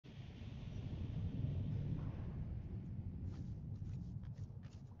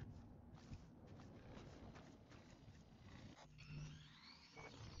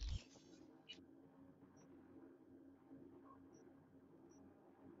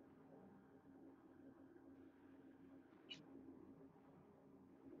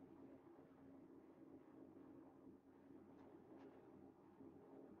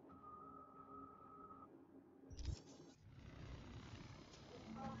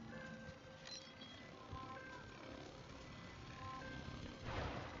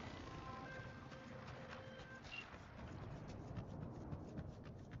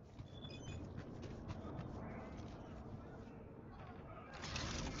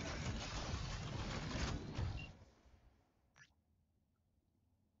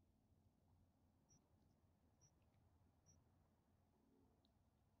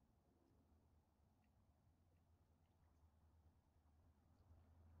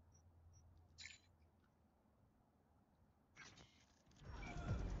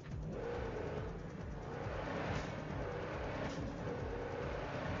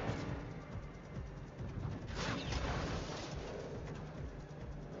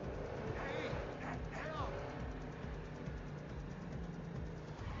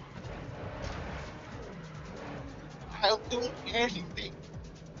I'll do anything.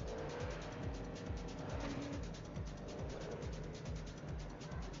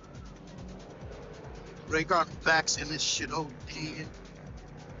 Break our backs in this shit over here.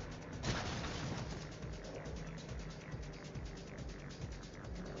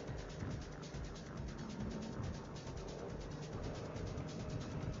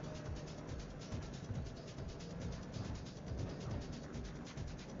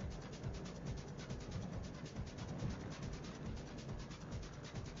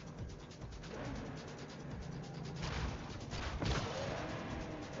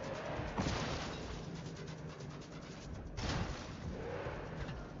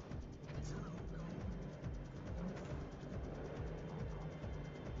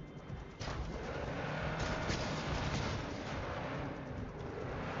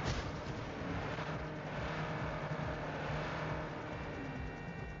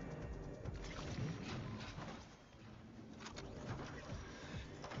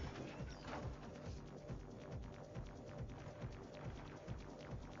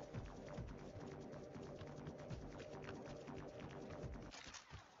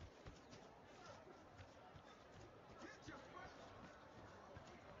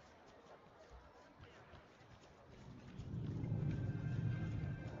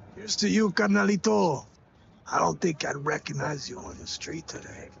 Here's to you, carnalito. I don't think I'd recognize you on the street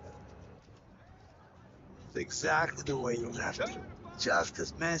today. It's exactly the way you left it. Just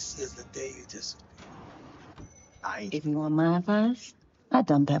as messy as the day you disappeared. If you want my advice, I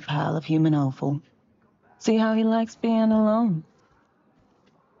dump that pile of human offal. See how he likes being alone.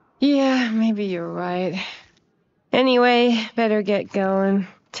 Yeah, maybe you're right. Anyway, better get going.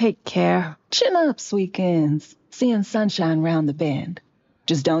 Take care. Chin up, Sweekends. Seeing sunshine round the bend.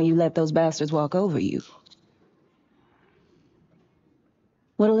 Just don't you let those bastards walk over you.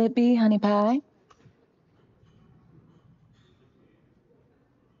 What'll it be, honey pie?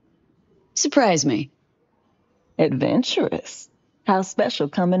 Surprise me. Adventurous. How special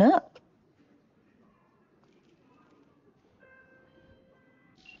coming up?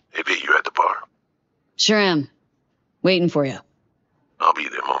 Hey, Pete, you at the bar? Sure am. Waiting for you. I'll be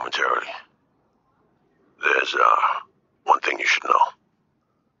there momentarily. There's, one thing you should know.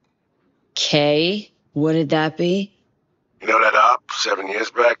 Okay, what did that be? You know that op 7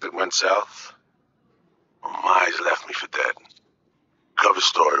 years back that went south? Well, my eyes left me for dead. Cover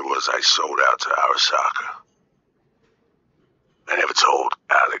story was I sold out to Arasaka. I never told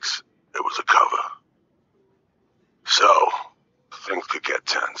Alex it was a cover. So, things could get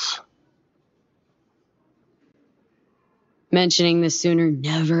tense. Mentioning this sooner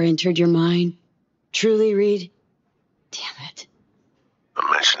never entered your mind? Truly, Reed? Damn it.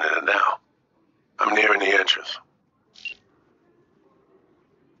 I'm mentioning it now. I'm nearing the entrance.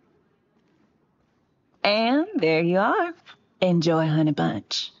 And there you are. Enjoy, honey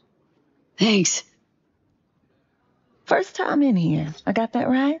bunch. Thanks. First time in here. I got that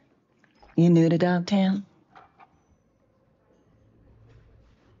right? You new to Dogtown?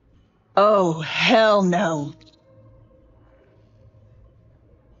 Oh, hell no.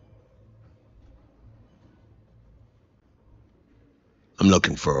 I'm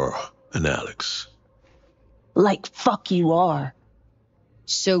looking for an Alex. Like fuck you are.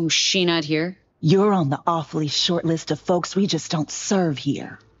 So she not here? You're on the awfully short list of folks we just don't serve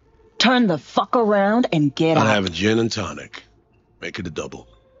here. Turn the fuck around and get out. I'll have a gin and tonic. Make it a double.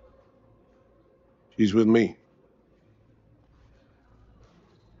 She's with me.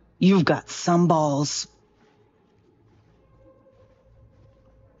 You've got some balls.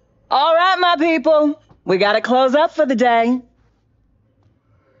 All right, my people. We gotta close up for the day.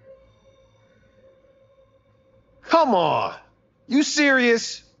 Come on. You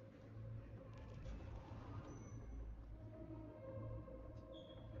serious?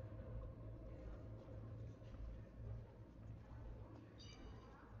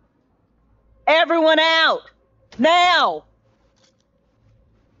 Everyone out! Now!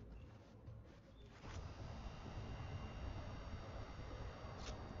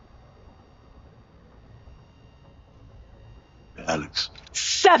 Alex.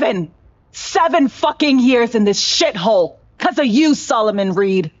 7 fucking years in this shithole. 'Cause of you, Solomon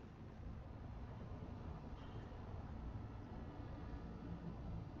Reed.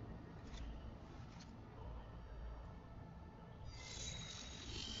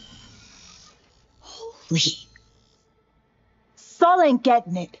 Holy. Sol ain't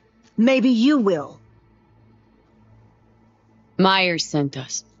getting it. Maybe you will. Myers sent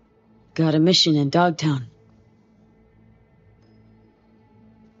us. Got a mission in Dogtown.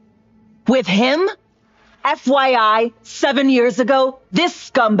 With him? FYI, 7 years ago,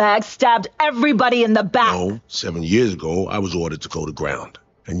 this scumbag stabbed everybody in the back. No, 7 years ago, I was ordered to go to ground,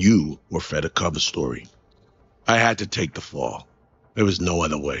 and you were fed a cover story. I had to take the fall. There was no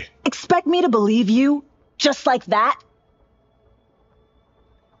other way. Expect me to believe you? Just like that?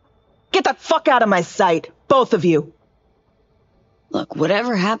 Get the fuck out of my sight, both of you. Look,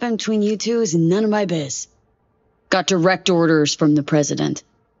 whatever happened between you two is none of my biz. Got direct orders from the president.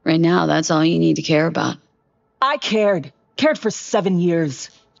 Right now, that's all you need to care about. I cared. Cared for 7 years.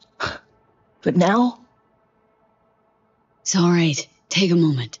 But now? It's all right. Take a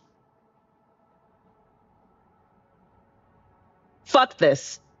moment. Fuck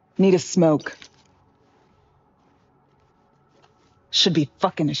this. Need a smoke. Should be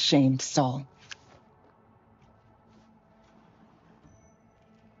fucking ashamed, Saul.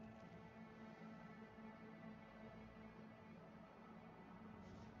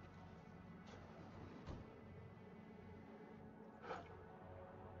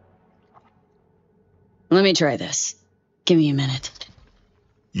 Let me try this. Give me a minute.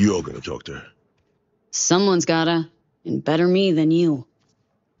 You're gonna talk to her. Someone's gotta, and better me than you.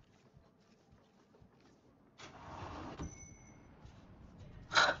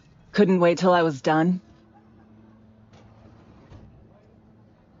 Couldn't wait till I was done.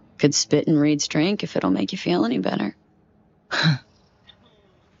 Could spit in Reed's drink if it'll make you feel any better.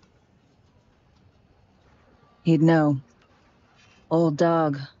 He'd know. Old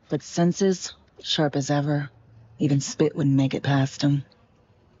dog, but senses sharp as ever. Even spit wouldn't make it past him.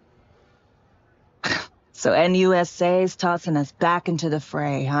 So NUSA's tossing us back into the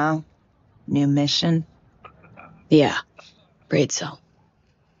fray, huh? New mission? Yeah, afraid so.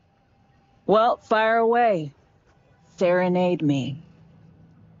 Well, fire away. Serenade me.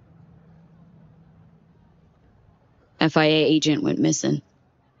 FIA agent went missing.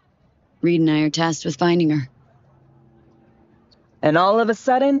 Reed and I are tasked with finding her. And all of a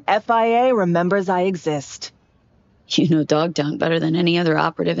sudden, FIA remembers I exist. You know Dogtown better than any other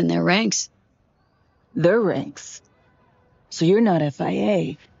operative in their ranks. Their ranks? So you're not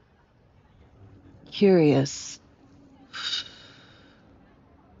FIA. Curious.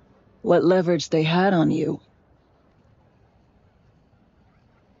 What leverage they had on you?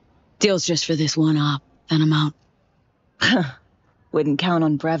 Deal's just for this one op, then I'm out. Wouldn't count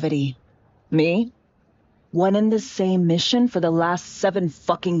on brevity. Me? One and the same mission for the last 7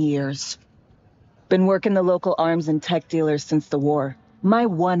 fucking years. Been working the local arms and tech dealers since the war. My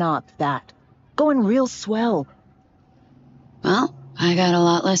one-op, that. Going real swell. Well, I got a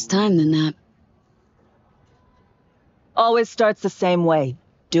lot less time than that. Always starts the same way.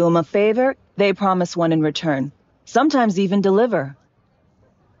 Do them a favor, they promise one in return. Sometimes even deliver.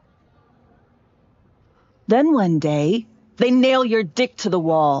 Then one day, they nail your dick to the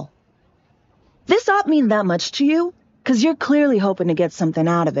wall. This op mean that much to you? 'Cause you're clearly hoping to get something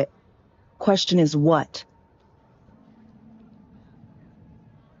out of it. Question is what?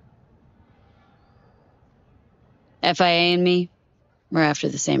 FIA and me, we're after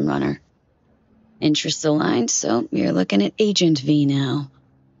the same runner. Interests aligned, so you're looking at Agent V now.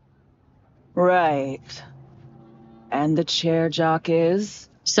 Right. And the chair jock is?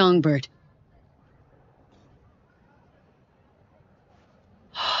 Songbird.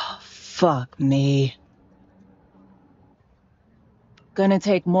 Fuck me. Gonna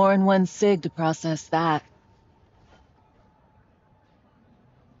take more than one cig to process that.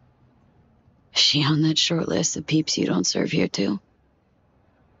 Is she on that short list of peeps you don't serve here too?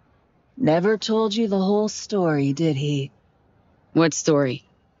 Never told you the whole story, did he? What story?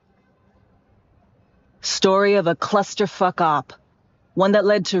 Story of a clusterfuck op. One that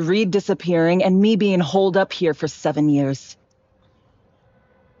led to Reed disappearing and me being holed up here for 7 years.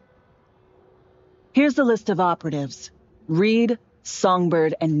 Here's the list of operatives. Reed,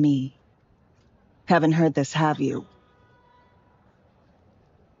 Songbird, and me. Haven't heard this, have you?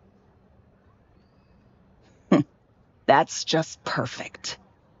 That's just perfect.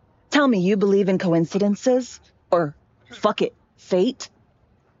 Tell me you believe in coincidences? Or, fuck it, fate?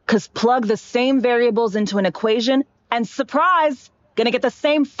 'Cause plug the same variables into an equation, and surprise! Gonna get the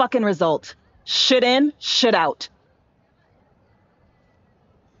same fucking result. Shit in, shit out.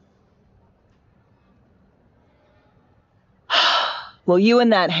 Well, you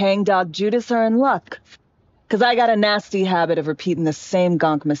and that hangdog Judas are in luck. 'Cause I got a nasty habit of repeating the same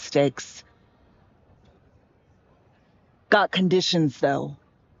gonk mistakes. Got conditions, though.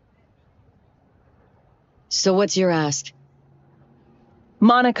 So what's your ask?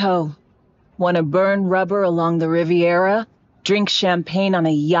 Monaco. Wanna burn rubber along the Riviera? Drink champagne on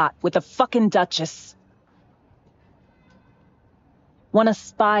a yacht with a fucking duchess? Want a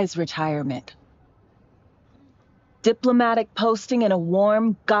spy's retirement? diplomatic posting in a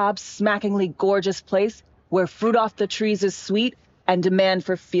warm, gobsmackingly gorgeous place where fruit off the trees is sweet and demand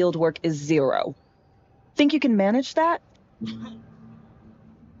for fieldwork is zero. Think you can manage that?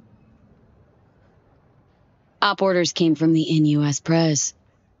 Op orders came from the in-US press.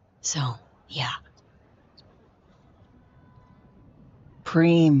 So, yeah.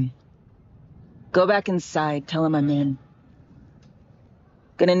 Preem. Go back inside, tell him I'm in.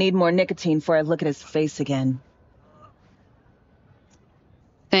 Gonna need more nicotine before I look at his face again.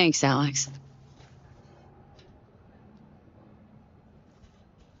 Thanks, Alex.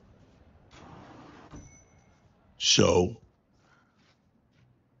 So,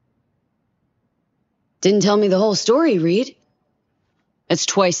 Didn't tell me the whole story, Reed. It's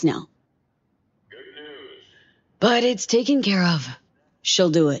twice now. Good news. But it's taken care of.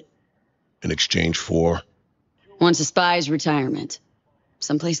 She'll do it. in exchange for... Wants a spy's retirement.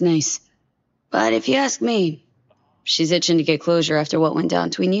 Someplace nice. But if you ask me, she's itching to get closure after what went down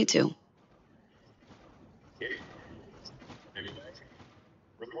between you two.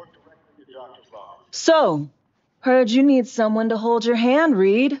 So, heard you need someone to hold your hand,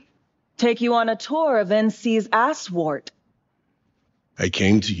 Reed. Take you on a tour of NC's ass wart. I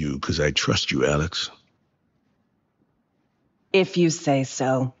came to you because I trust you, Alex. If you say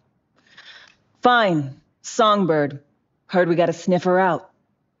so. Fine. Songbird. Heard we got a sniffer out.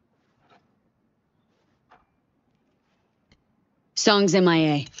 Song's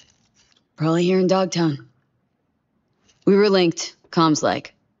MIA. Probably here in Dogtown. We were linked, comms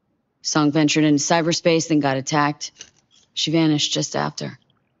like. Song ventured into cyberspace, then got attacked. She vanished just after.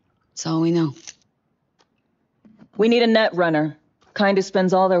 That's all we know. We need a net runner. Kind who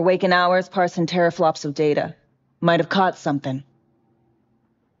spends all their waking hours parsing teraflops of data. Might have caught something.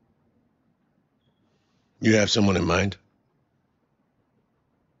 You have someone in mind?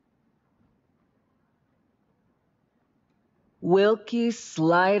 Wilkie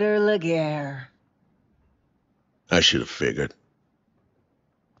Slider Laguerre. I should have figured.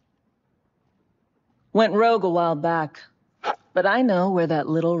 Went rogue a while back. But I know where that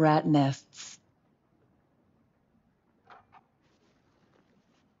little rat nests.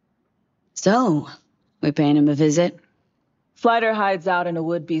 So, we paying him a visit? Slider hides out in a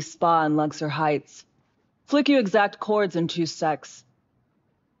would-be spa in Luxor Heights. Flick you exact chords in 2 secs.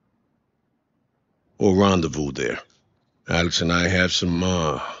 We'll rendezvous there. Alex and I have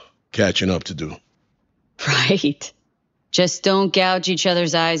some, catching up to do. Right. Just don't gouge each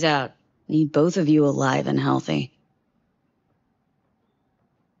other's eyes out. Need both of you alive and healthy.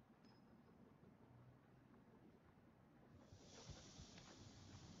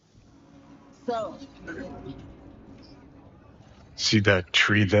 So, See that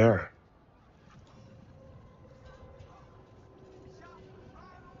tree there?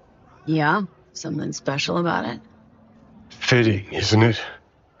 Yeah? Something special about it? Fitting, isn't it?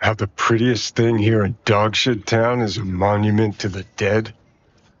 How the prettiest thing here in Dogshit Town is a monument to the dead?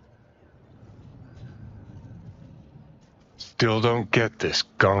 Still don't get this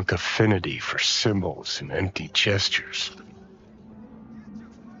gonk affinity for symbols and empty gestures.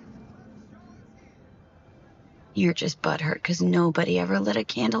 You're just butthurt because nobody ever lit a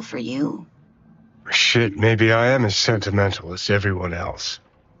candle for you. Shit, maybe I am as sentimental as everyone else.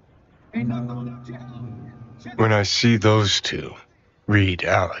 When I see those two, Reed,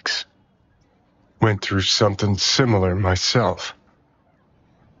 Alex, went through something similar myself.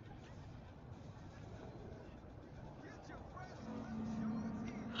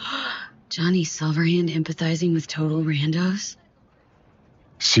 Johnny Silverhand empathizing with total randos?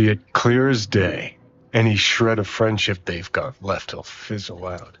 See it clear as day. Any shred of friendship they've got left will fizzle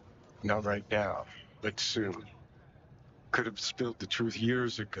out. Not right now, but soon. Could have spilled the truth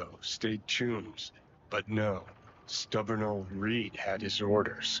years ago, stayed tuned. But no, stubborn old Reed had his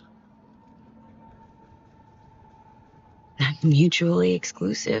orders. Mutually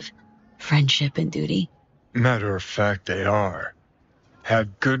exclusive. Friendship and duty. Matter of fact, they are.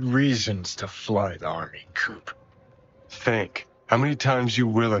 Had good reasons to fly the army coup. Think, how many times you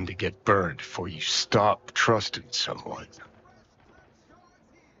willing to get burned before you stop trusting someone?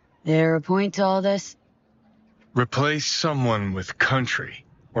 There a point to all this? Replace someone with country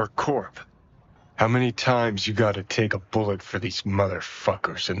or corp. How many times you gotta take a bullet for these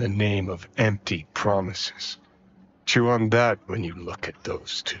motherfuckers in the name of empty promises? Chew on that when you look at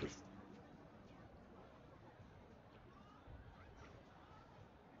those two.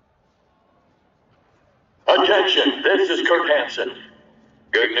 Attention, this is Kurt Hansen.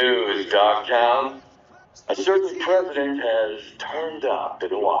 Good news, Dogtown. A certain president has turned up in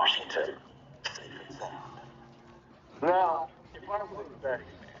Washington. Safe and sound. Now, if I were a betting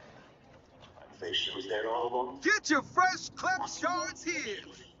man, I'd say she was there all along? Get your fresh clip shards here!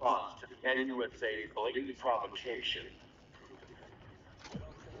 Response to the NUSA blatant provocation.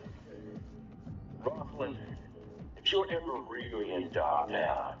 Rockland, if you're ever really in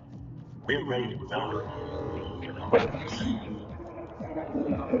Dogtown, we're ready to welcome you.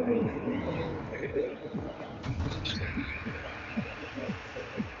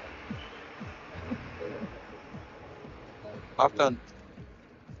 Kaptan,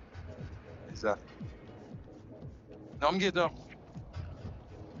 güzel. 넘기죠.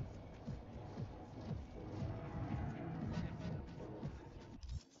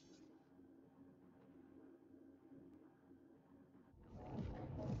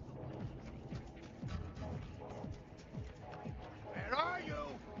 Where are you?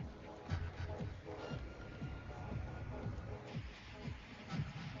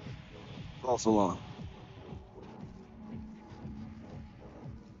 False alarm.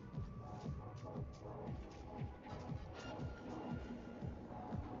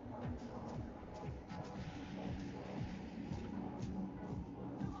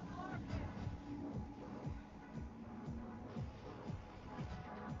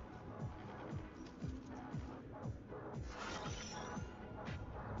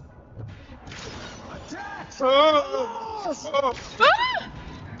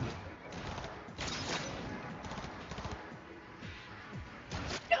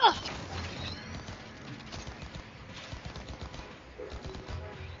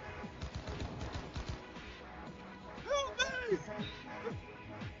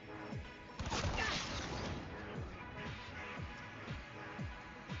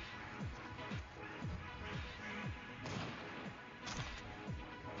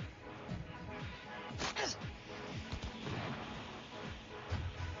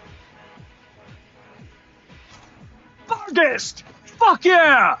 August! Fuck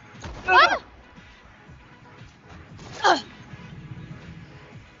yeah!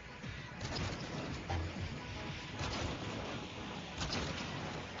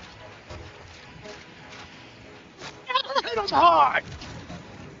 Hit him hard!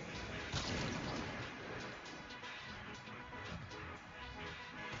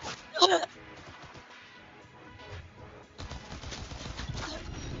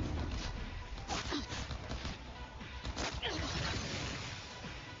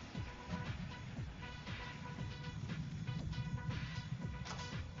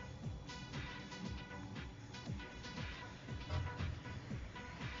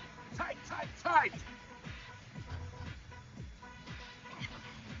 Tight, tight, tight!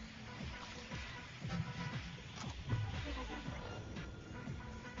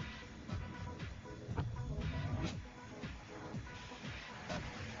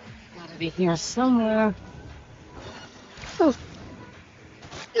 Gotta be here somewhere.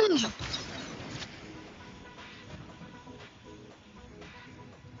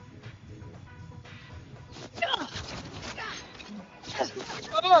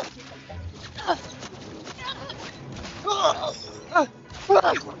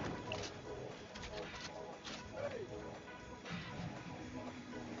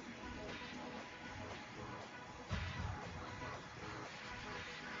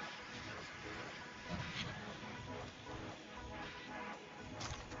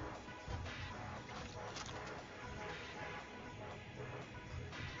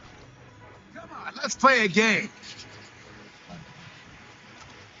 Come on, let's play a game.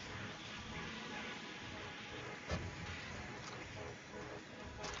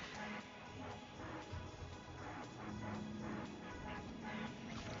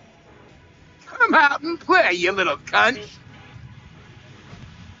 Come out and play, you little cunt.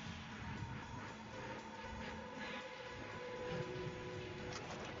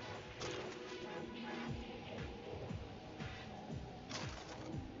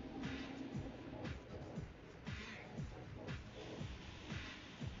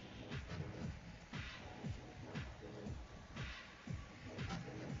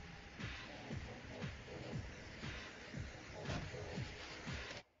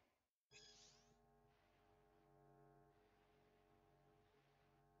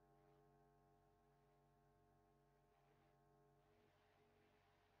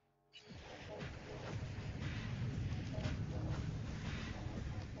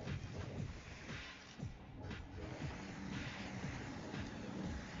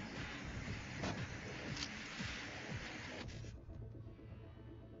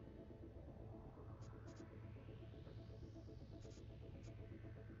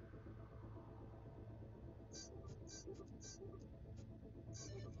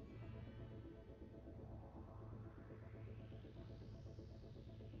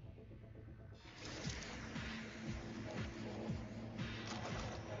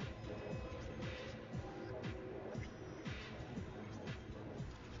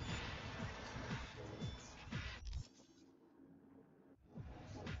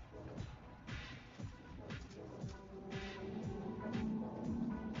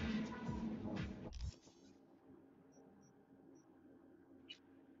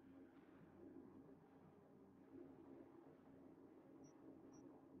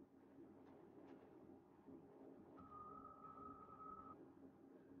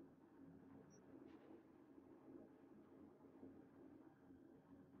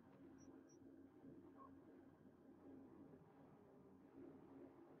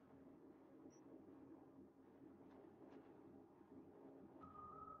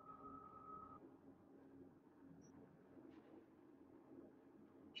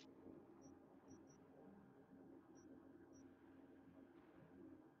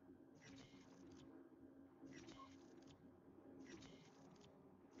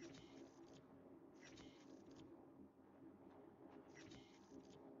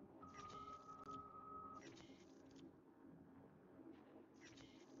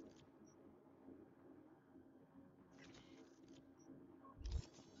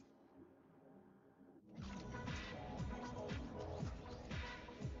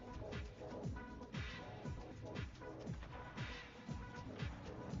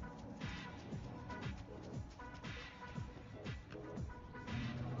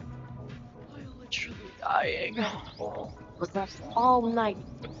 dying. Was up all night.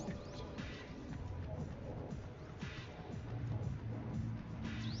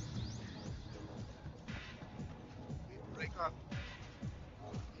 Raycon.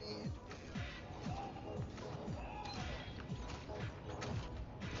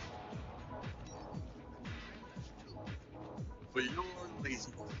 For your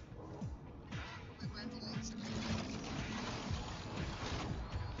lazy.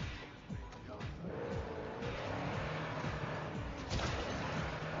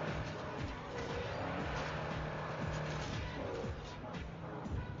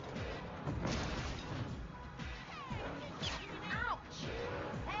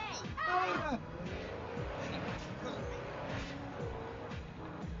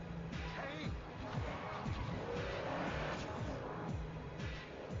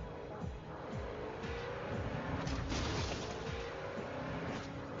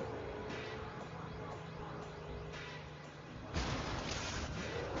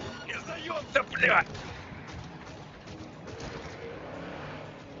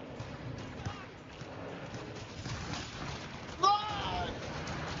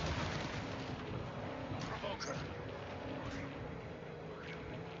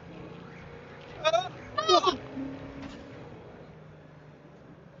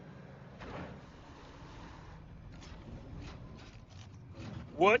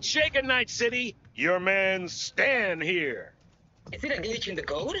 What's shaking, Night City? Your man Stan here. Is it a glitch in the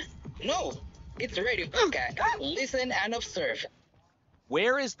code? No, it's radio. Okay, listen and observe.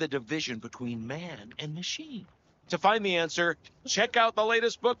 Where is the division between man and machine? To find the answer, check out the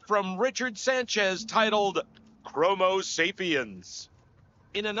latest book from Richard Sanchez titled Chromo Sapiens.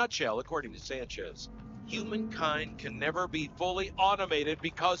 In a nutshell, according to Sanchez, humankind can never be fully automated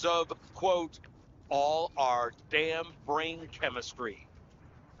because of, quote, all our damn brain chemistry.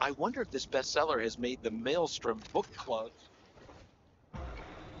 I wonder if this bestseller has made the Maelstrom book club.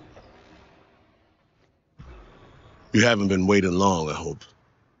 You haven't been waiting long, I hope.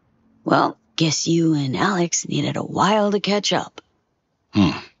 Well, guess you and Alex needed a while to catch up.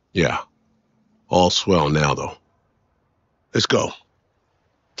 Yeah. All swell now, though. Let's go.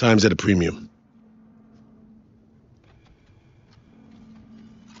 Time's at a premium.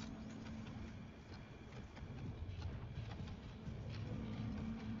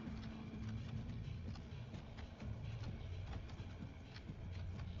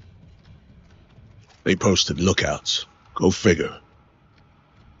 They posted lookouts. Go figure.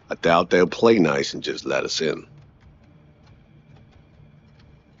 I doubt they'll play nice and just let us in.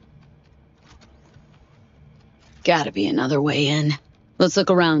 Gotta be another way in. Let's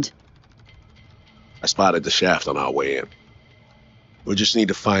look around. I spotted the shaft on our way in. We just need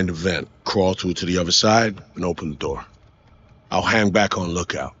to find a vent, crawl through to the other side, and open the door. I'll hang back on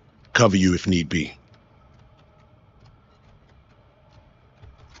lookout. Cover you if need be.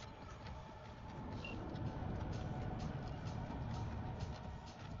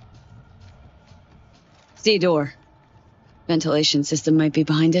 See door. Ventilation system might be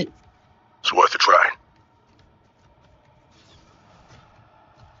behind it. It's worth a try.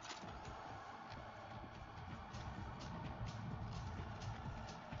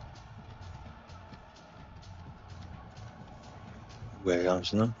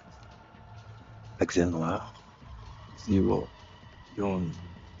 Voyage là. Accès noir. Zero. Yawn.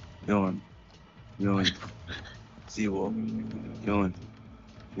 Yawn. Yawn. Zero. Yawn.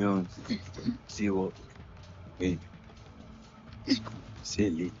 Yawn. Zero. Oui.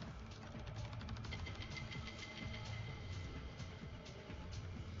 C'est lit.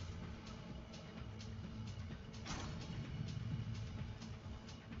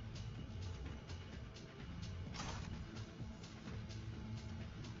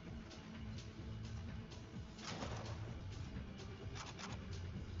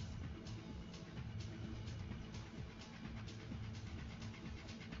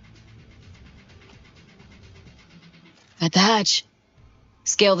 At the hatch.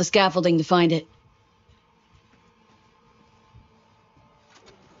 Scale the scaffolding to find it.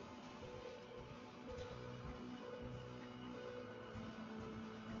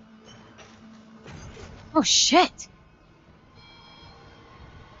 Oh, shit!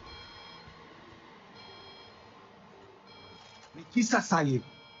 Kisa saye,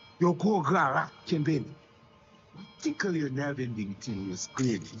 yo ko gara kembeni. Tickle your nerve ending till you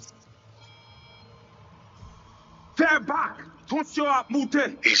scream. Fair back! Don't show up,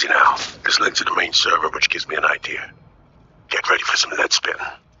 Mute! Easy now. This links to the main server, which gives me an idea. Get ready for some lead spin.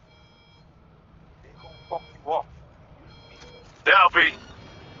 Delphi!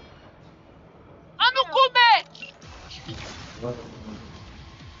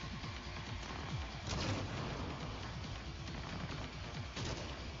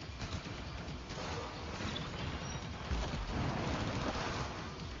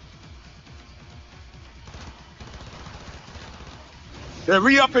 They're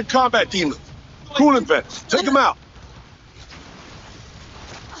re-upping combat demons. Cooling vents. Take them out.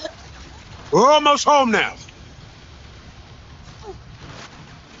 We're almost home now.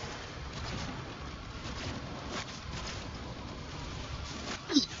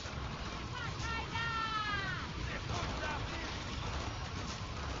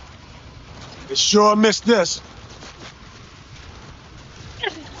 They sure missed this.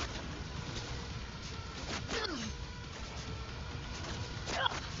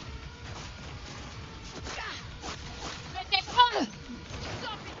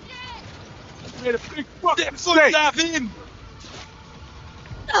 Made a big fucking mistake.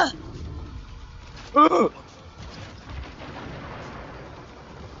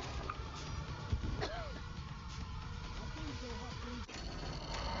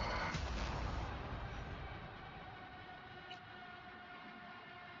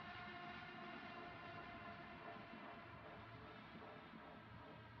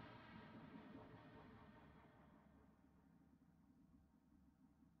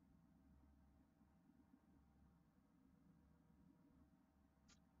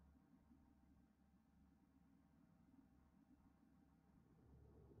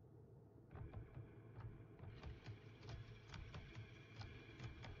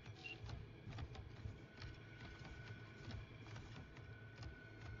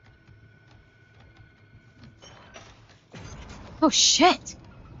 Oh, shit.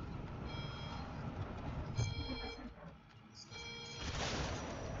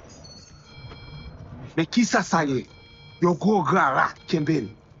 Mekisa Saye, your go gara Kimbel.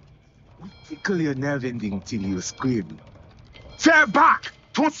 Tickle your nerve ending till you scream. Fair back!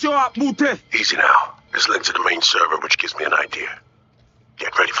 Attention à monter! Easy now. This link to the main server, which gives me an idea.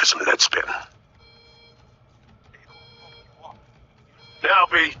 Get ready for some lead spin. Now,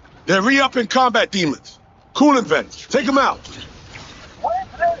 B. They're re-upping combat demons. Cooling vents. Take them out.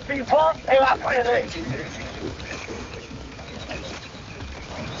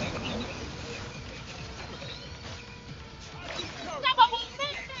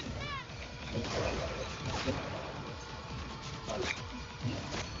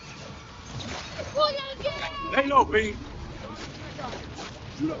 Lay low, B.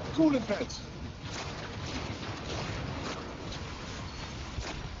 Shoot up the cooling vents.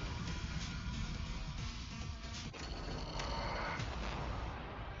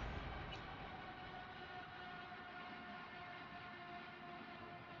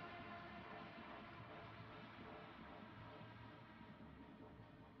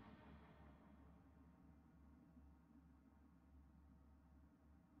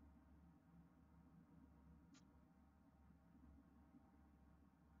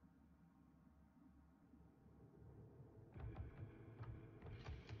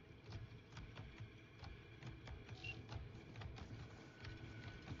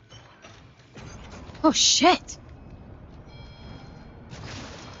 Oh, shit.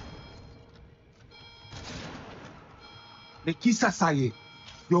 Mekisa Saye,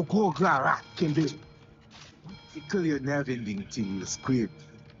 your go gara Kimbel. Tickle your nerve ending till you scream.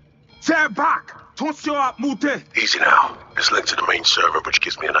 Fair back! Attention à monter! Easy now. This link to the main server, which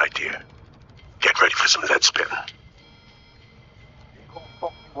gives me an idea. Get ready for some lead spin.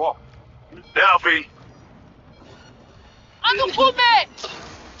 Now, B.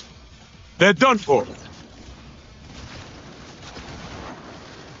 They're done for.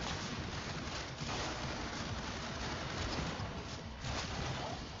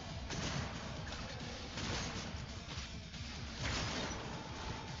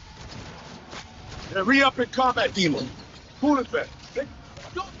 They're re-upping combat demons. Cooling vent.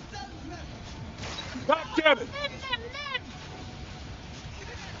 God damn it!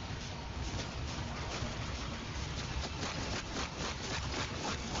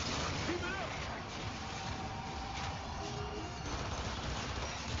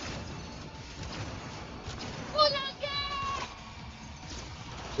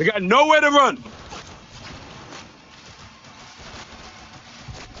 They got nowhere to run.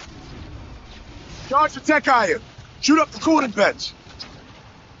 Charge the tech iron. Shoot up the cooling vents.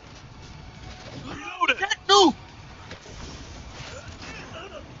 Reload it. No.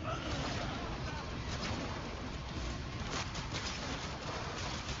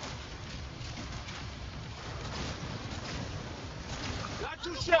 Not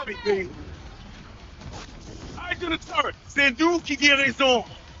too shabby, B. Eyes in the turret. C'est nous qui dit raison.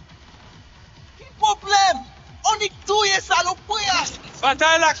 Problème! On est douillé, saloperie!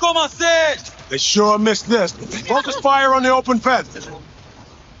 Bataille a commencé! They sure missed this. Focus fire on the open vents.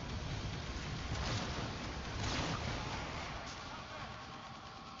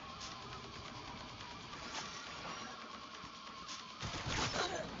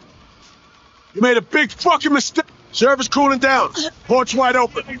 You made a big fucking mistake. Server's cooling down. Port's wide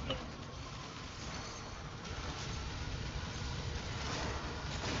open.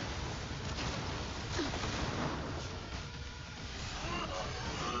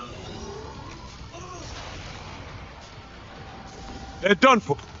 They're done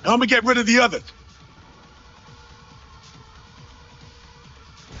for. Now I'm gonna get rid of the others.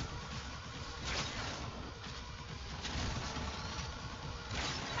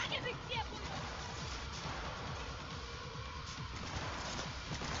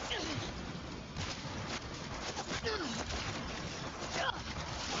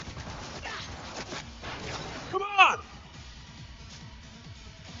 Come on!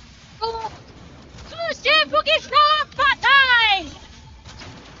 Tout pour qui frappe bataille!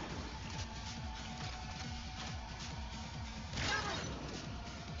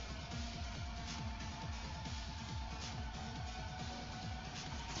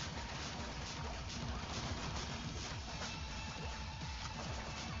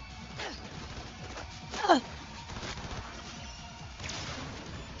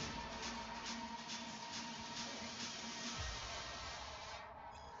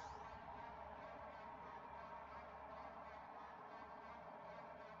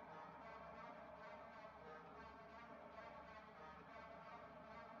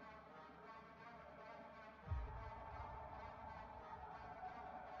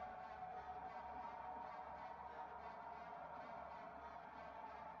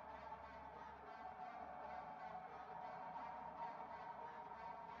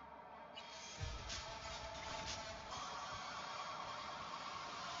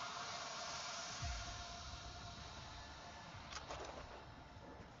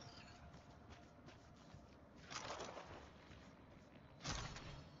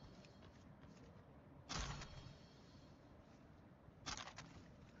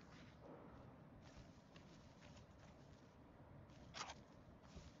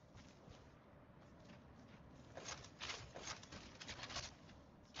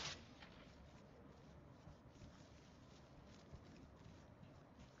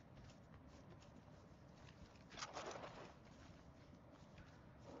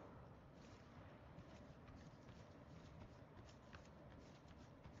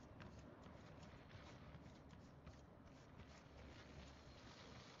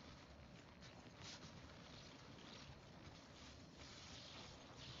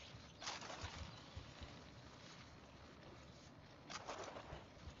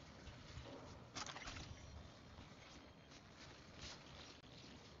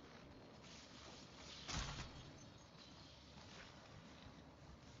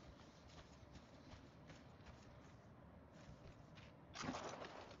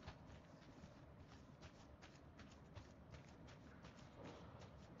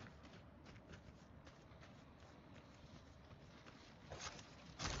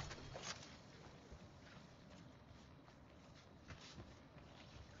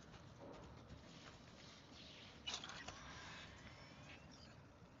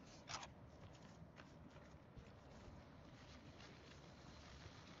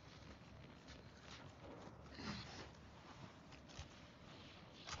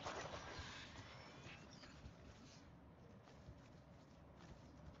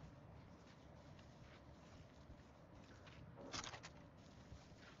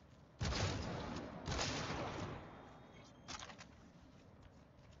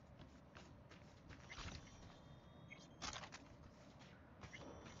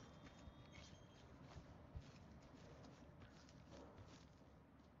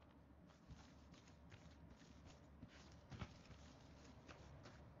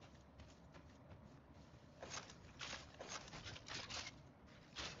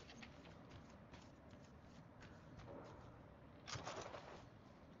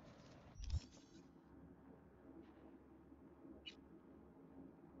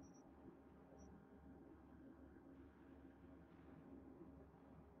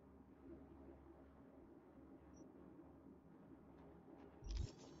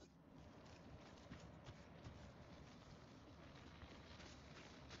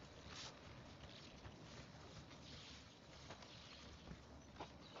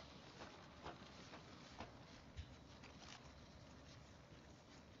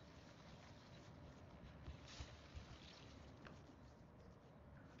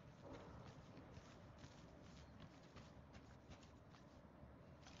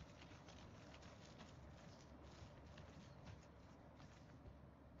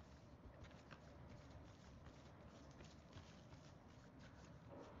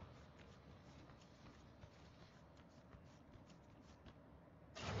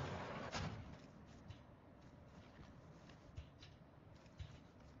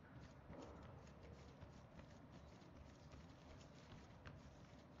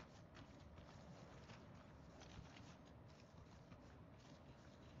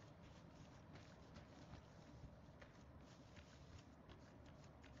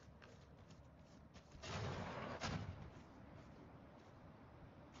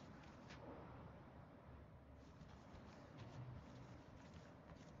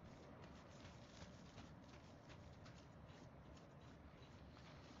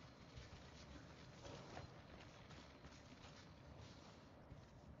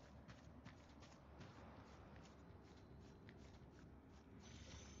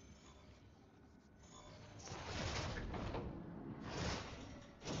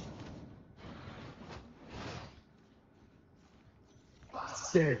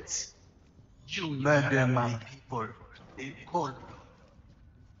 bastards! You murder my people in cold blood.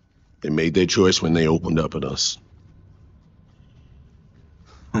 They made their choice when they opened up at us.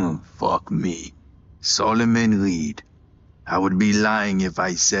 Fuck me. Solomon Reed. I would be lying if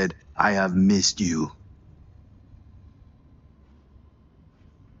I said I have missed you.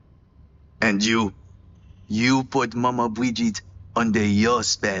 And you put Mama Bridget under your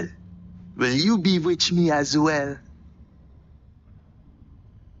spell. Will you bewitch me as well?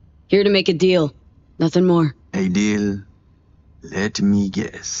 Here to make a deal. Nothing more. A deal? Let me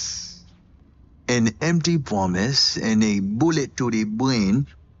guess. An empty promise and a bullet to the brain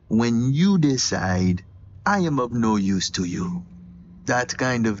when you decide I am of no use to you. That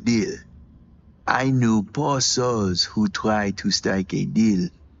kind of deal. I knew poor souls who tried to strike a deal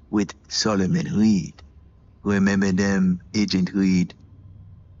with Solomon Reed. Remember them, Agent Reed?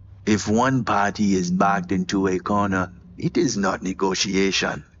 If one party is backed into a corner, it is not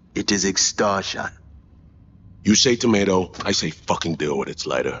negotiation. It is extortion. You say tomato, I say fucking deal with it,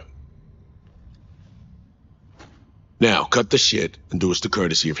 Slider. Now, cut the shit and do us the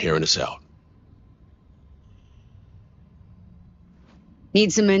courtesy of hearing us out.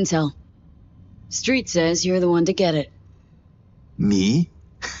 Need some intel. Street says you're the one to get it. Me?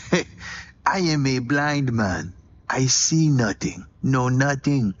 I am a blind man. I see nothing, know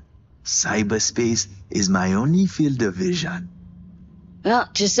nothing. Cyberspace is my only field of vision. Well,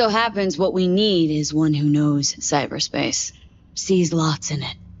 just so happens what we need is one who knows cyberspace. Sees lots in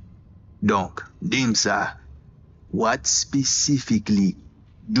it. Donc, Dimsa, what specifically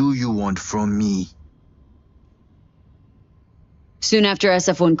do you want from me? Soon after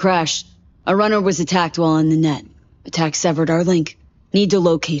SF1 crashed, a runner was attacked while on the net. Attack severed our link. Need to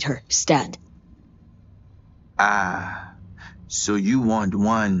locate her, stat. Ah, so you want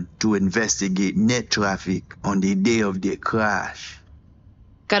one to investigate net traffic on the day of the crash?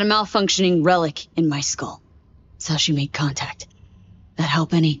 Got a malfunctioning relic in my skull. That's how she made contact. That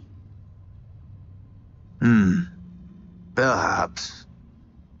help any? Perhaps.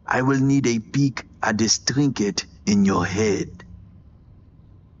 I will need a peek at this trinket in your head.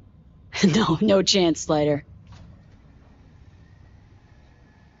 No chance, Slider.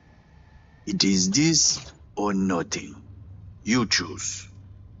 It is this or nothing. You choose.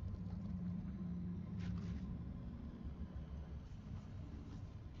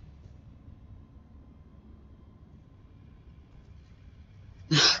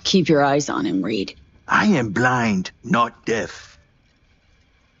 Keep your eyes on him, Reed. I am blind, not deaf.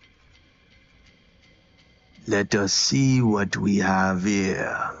 Let us see what we have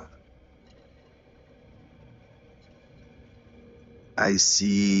here. I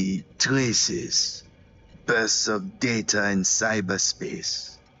see traces, bursts of data in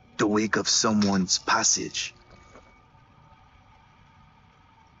cyberspace, the wake of someone's passage.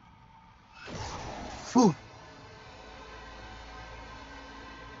 Phew.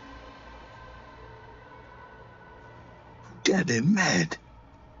 They're mad.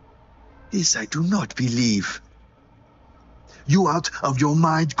 This I do not believe. You out of your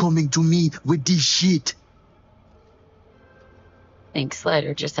mind coming to me with this shit? Think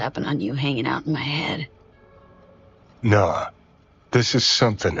Slider just happened on you hanging out in my head. Nah, this is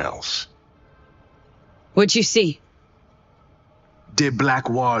something else. What'd you see? The black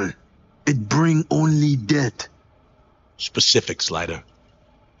wall. It bring only death. Specific, Slider.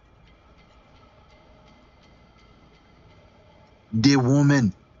 The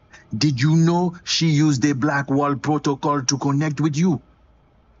woman. Did you know she used the black wall protocol to connect with you?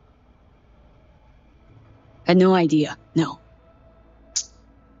 Had no idea, no.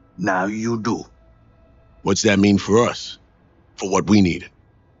 Now you do. What's that mean for us? For what we need?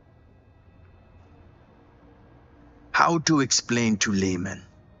 How to explain to laymen?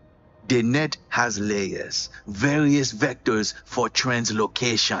 The net has layers, various vectors for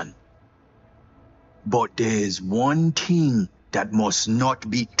translocation. But there is one thing that must not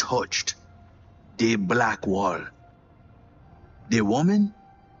be touched. The black wall. The woman?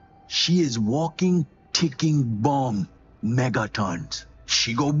 She is walking, ticking bomb, megatons.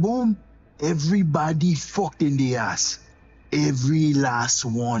 She go boom, everybody fucked in the ass. Every last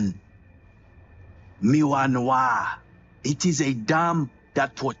one. Miwa Noir. It is a dam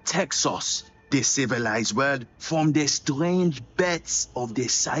that protects us, the civilized world, from the strange bets of the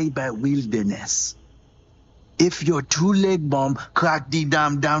cyber wilderness. If your two-leg bomb crack the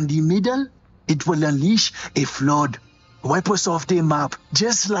dam down the middle, it will unleash a flood, wipe us off the map,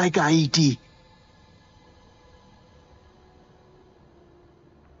 just like Haiti.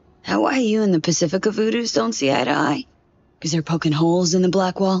 How why you and the Pacifica Voodoos don't see eye to eye? Because they're poking holes in the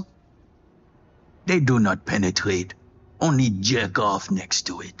black wall? They do not penetrate, only jerk off next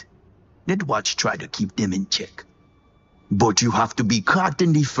to it. Netwatch try to keep them in check. But you have to be cracked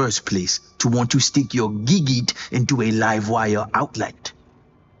in the first place to want to stick your gigit into a live wire outlet.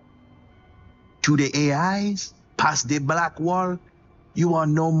 To the AIs, past the black wall, you are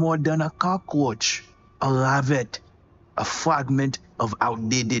no more than a cockroach, a ravet, a fragment of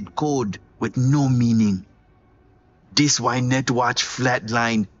outdated code with no meaning. This why Netwatch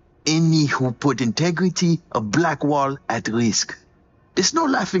flatline any who put integrity of Blackwall at risk. It's no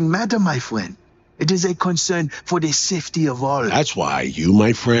laughing matter, my friend. It is a concern for the safety of all. That's why you,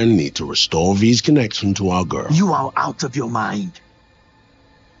 my friend, need to restore V's connection to our girl. You are out of your mind.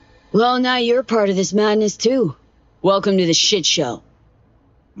 Well, now you're part of this madness, too. Welcome to the shit show.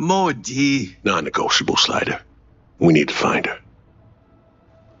 Modi. Non-negotiable, Slider. We need to find her.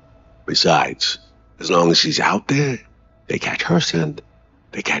 Besides, as long as she's out there, they catch her scent,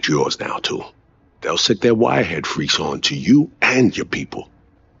 they catch yours now, too. They'll set their wirehead freaks on to you and your people.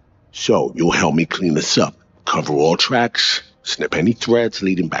 So, you'll help me clean this up, cover all tracks, snip any threads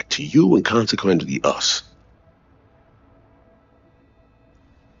leading back to you and consequently us.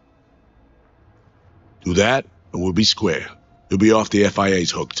 Do that, and we'll be square. You'll be off the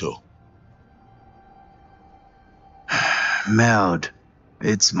FIA's hook, too. Meld,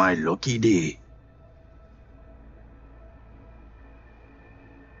 it's my lucky day.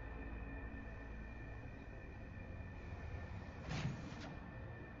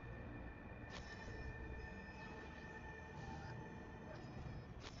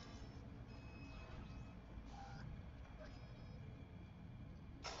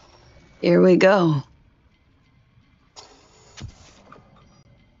 Here we go.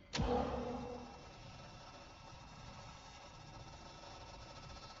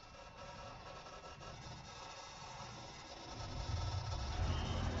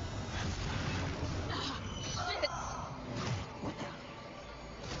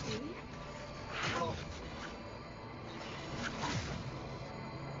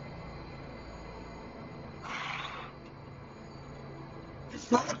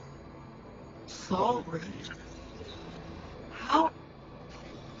 So rude. How?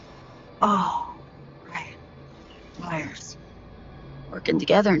 Oh, right. Myers. Working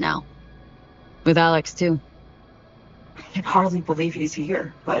together now. With Alex, too. I can hardly believe he's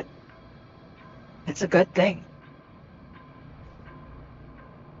here, but it's a good thing.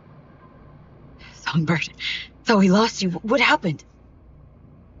 Songbird. So we lost you. What happened?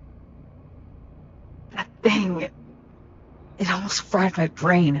 That thing. It almost fried my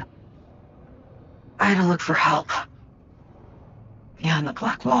brain. I had to look for help. Behind the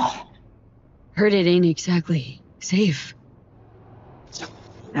black wall. Heard it ain't exactly safe.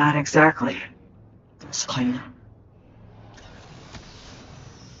 Not exactly. It's clean.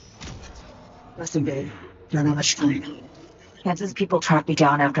 Listen, babe. Don't have much time. Kansas people tracked me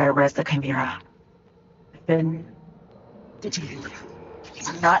down after I res the Chimera. I've been detained.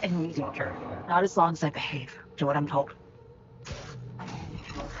 I'm not in danger. Not as long as I behave. Do what I'm told.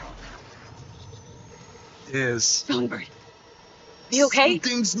 Yes. Songbird. You okay?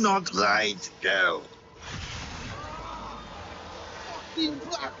 Something's not right, girl. Fucking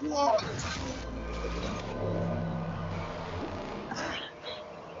black wall.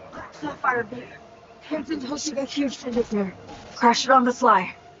 Not fire, babe. Hampton's hosting a huge visit there. Crash it on the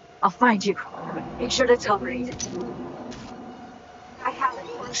sly. I'll find you. Make sure to tell Reed. I have it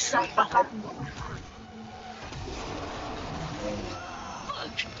for stuff behind me.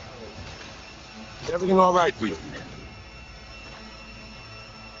 Is everything all right for you?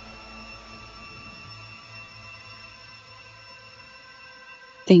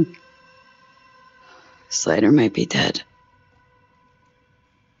 Think Slider might be dead.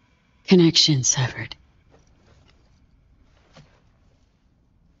 Connection severed.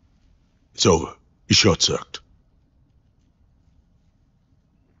 It's over. You short-circuited.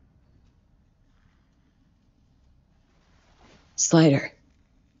 Slider.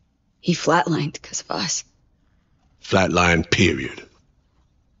 He flatlined because of us. Flatline, period.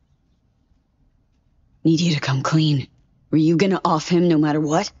 Need you to come clean. Were you gonna off him no matter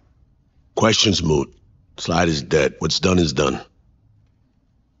what? Question's moot. Slide is dead. What's done is done.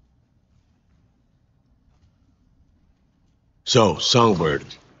 So, Songbird,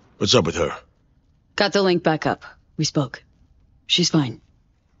 what's up with her? Got the link back up. We spoke. She's fine.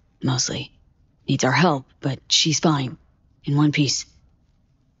 Mostly. Needs our help, but she's fine. In one piece.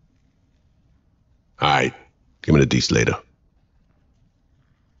 Alright. Give me the deets later.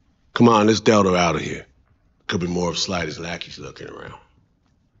 Come on, let's Delta out of here. Could be more of Slider's lackeys looking around.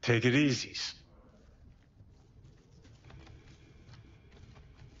 Take it easy.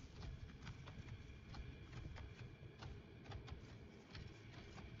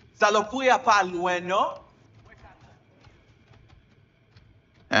 Saloperie a pas loin, non?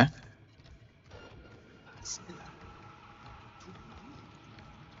 Hein?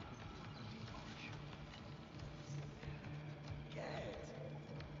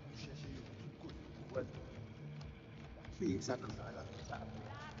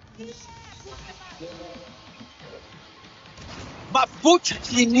 Ma butch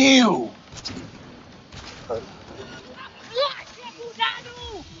chineu!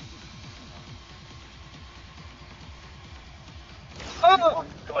 Oh,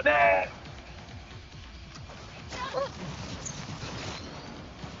 joder!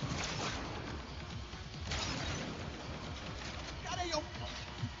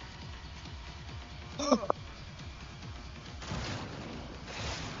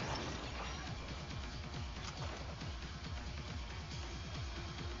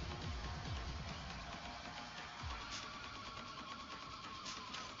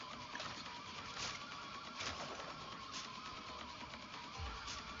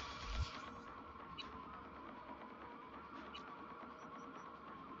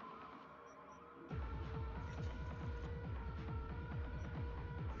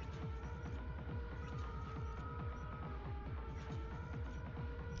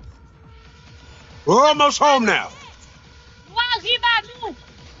 We're almost home now.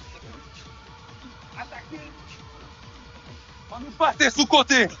 On nous battait sous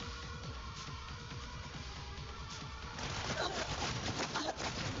côté!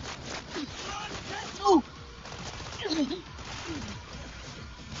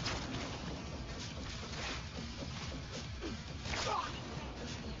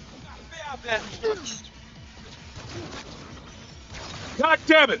 God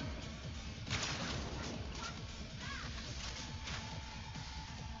damn it!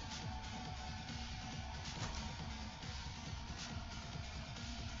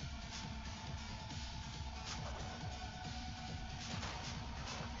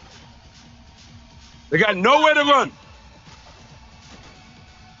 They got nowhere to run.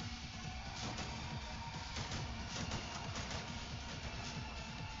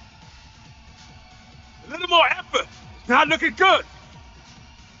 A little more effort. It's not looking good.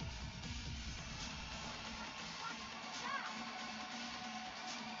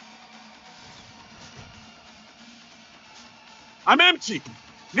 I'm empty.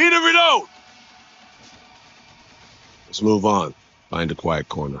 Need a reload. Let's move on. Find a quiet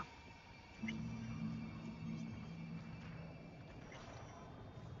corner.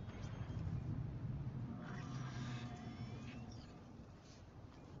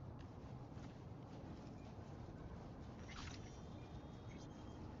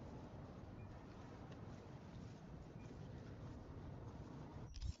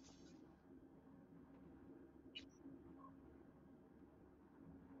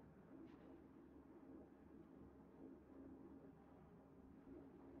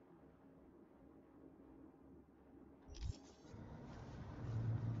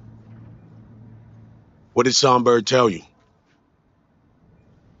 What did Songbird tell you?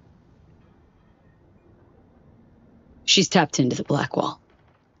 She's tapped into the black wall.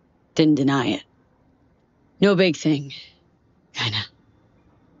 Didn't deny it. No big thing. Kinda.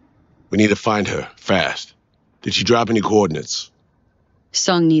 We need to find her, fast. Did she drop any coordinates?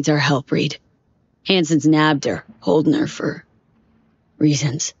 Sung needs our help, Reed. Hansen's nabbed her, holding her for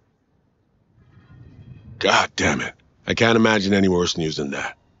reasons. God damn it. I can't imagine any worse news than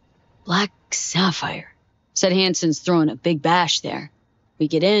that. Black Sapphire. Said Hansen's throwing a big bash there. We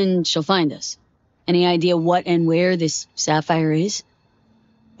get in, she'll find us. Any idea what and where this Sapphire is?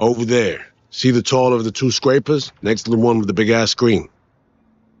 Over there. See the taller of the two scrapers? Next to the one with the big-ass screen.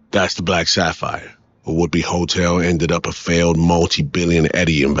 That's the Black Sapphire. A would-be hotel ended up a failed multi-billion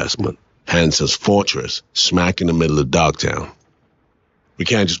Eddie investment. Hansen's fortress, smack in the middle of Dogtown. We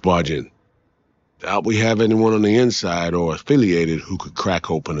can't just barge in. Doubt we have anyone on the inside or affiliated who could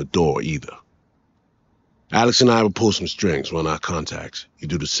crack open a door either. Alex and I will pull some strings, run our contacts. You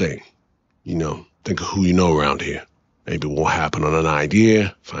do the same. You know, think of who you know around here. Maybe it won't happen on an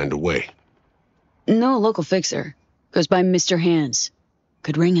idea, find a way. No local fixer. Goes by Mr. Hands.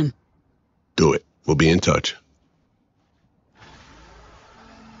 Could ring him. Do it. We'll be in touch.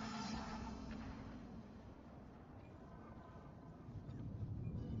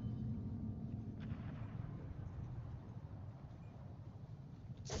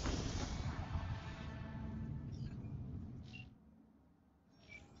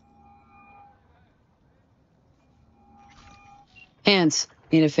 Hands,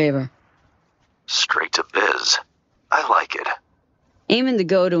 need a favor. Straight to biz. I like it. Aiming to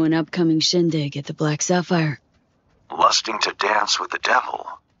go to an upcoming shindig at the Black Sapphire. Lusting to dance with the devil.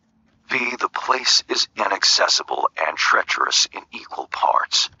 B, the place is inaccessible and treacherous in equal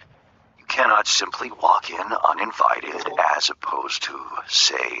parts. You cannot simply walk in uninvited as opposed to,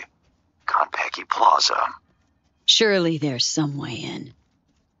 say, Konpeki Plaza. Surely there's some way in.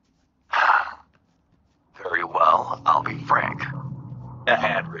 Very well, I'll be frank. A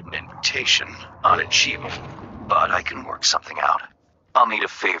handwritten invitation, unachievable, but I can work something out. I'll need a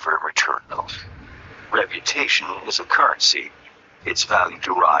favor in return, though. Reputation is a currency. Its value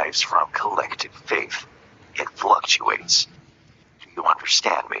derives from collective faith. It fluctuates. Do you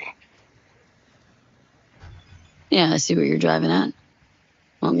understand me? Yeah, I see what you're driving at.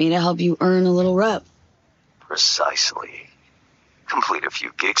 Want me to help you earn a little rep? Precisely. Complete a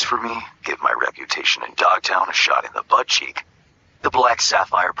few gigs for me, give my reputation in Dogtown a shot in the butt cheek. The Black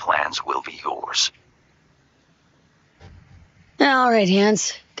Sapphire plans will be yours. All right,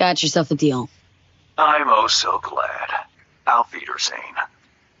 Hans. Got yourself a deal. I'm oh so glad. Auf Wiedersehen.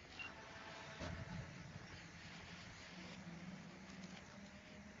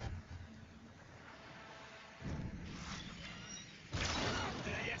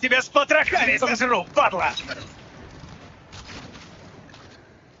 Тебя с потрохами сожру, падла!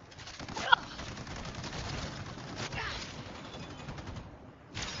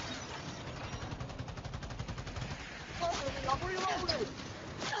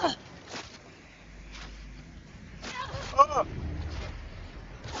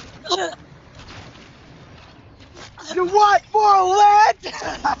 You want more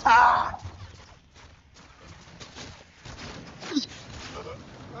lead?